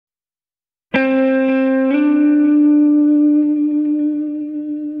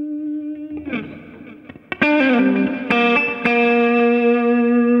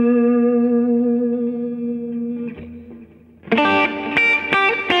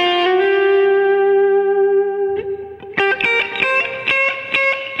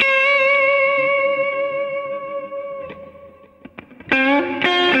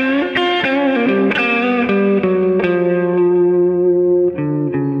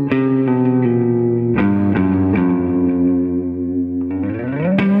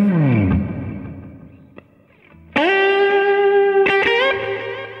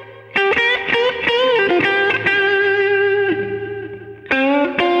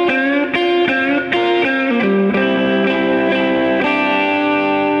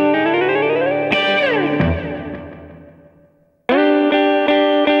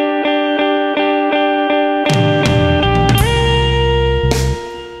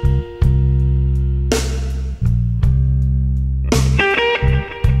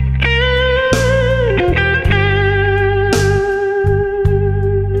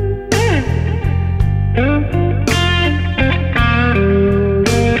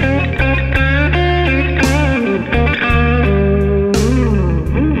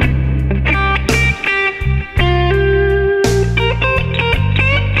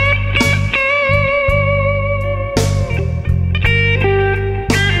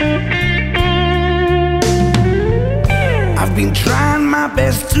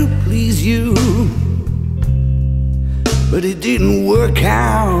best to please you, but it didn't work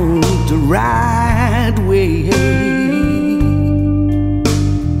out the right way.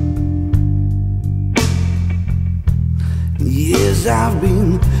 Yes, I've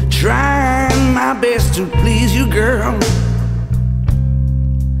been trying my best to please you, girl.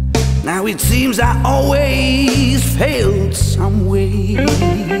 Now it seems I always failed some way.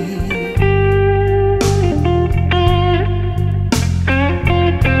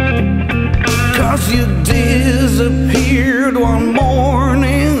 Cause you disappeared one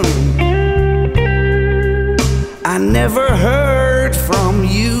morning, I never heard from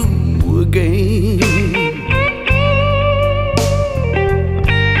you again.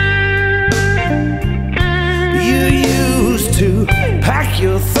 You used to pack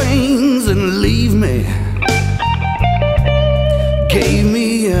your things and leave me, gave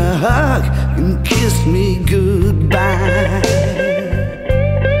me a hug and kissed me goodbye.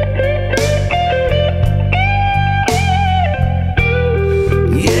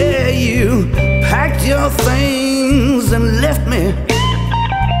 Yeah, you packed your things and left me,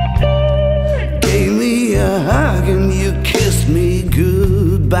 gave me a hug and you kissed me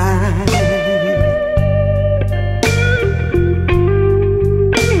goodbye.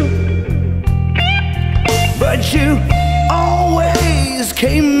 But you always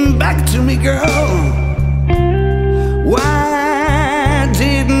came back to me, girl. Why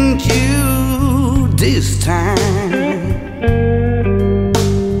didn't you this time?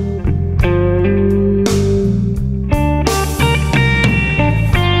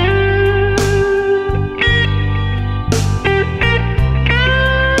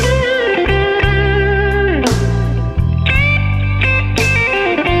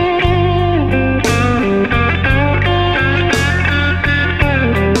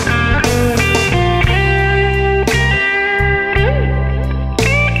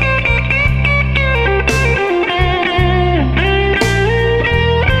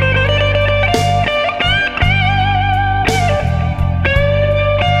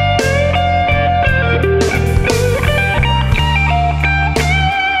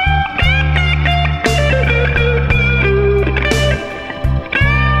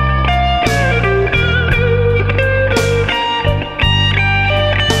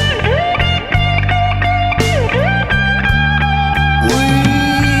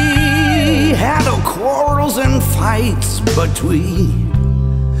 And fights, but we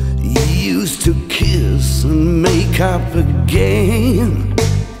used to kiss and make up again.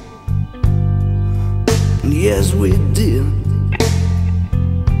 Yes, we did.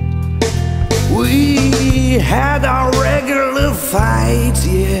 We had our regular fights,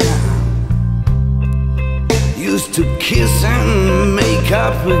 yeah. Used to kiss and make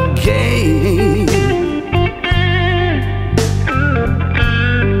up again.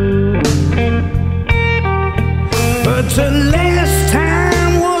 But the last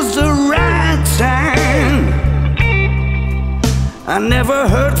time was the right time. I never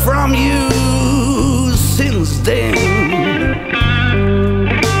heard from you since then.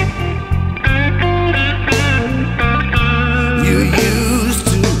 You used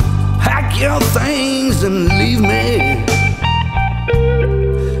to pack your things and leave me,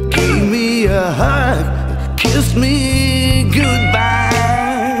 gave me a hug, kissed me goodbye.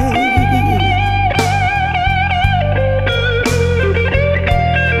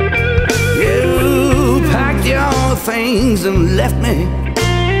 Things and left me,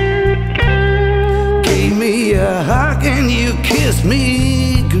 gave me a hug and you kissed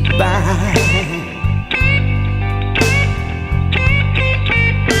me goodbye.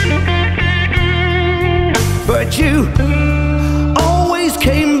 But you always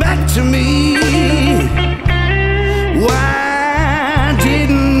came back to me. Why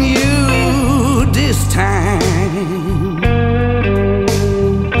didn't you this time?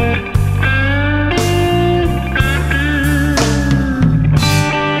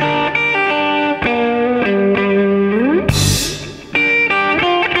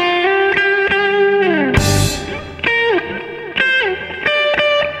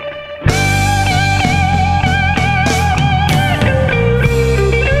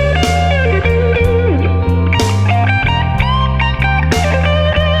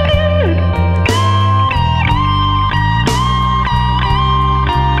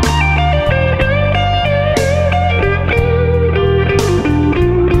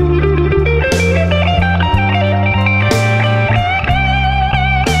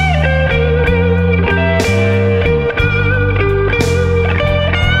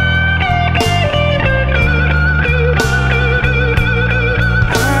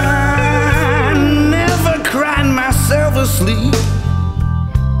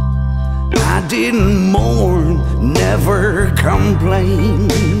 didn't mourn, never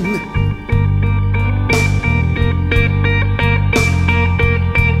complain.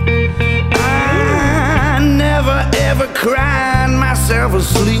 I never ever cried myself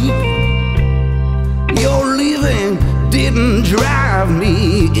asleep. Your leaving didn't drive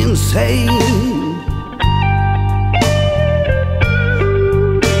me insane.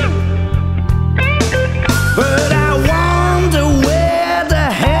 But I wonder where the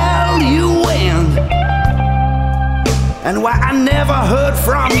hell you went, and why I never heard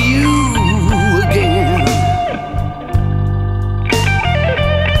from you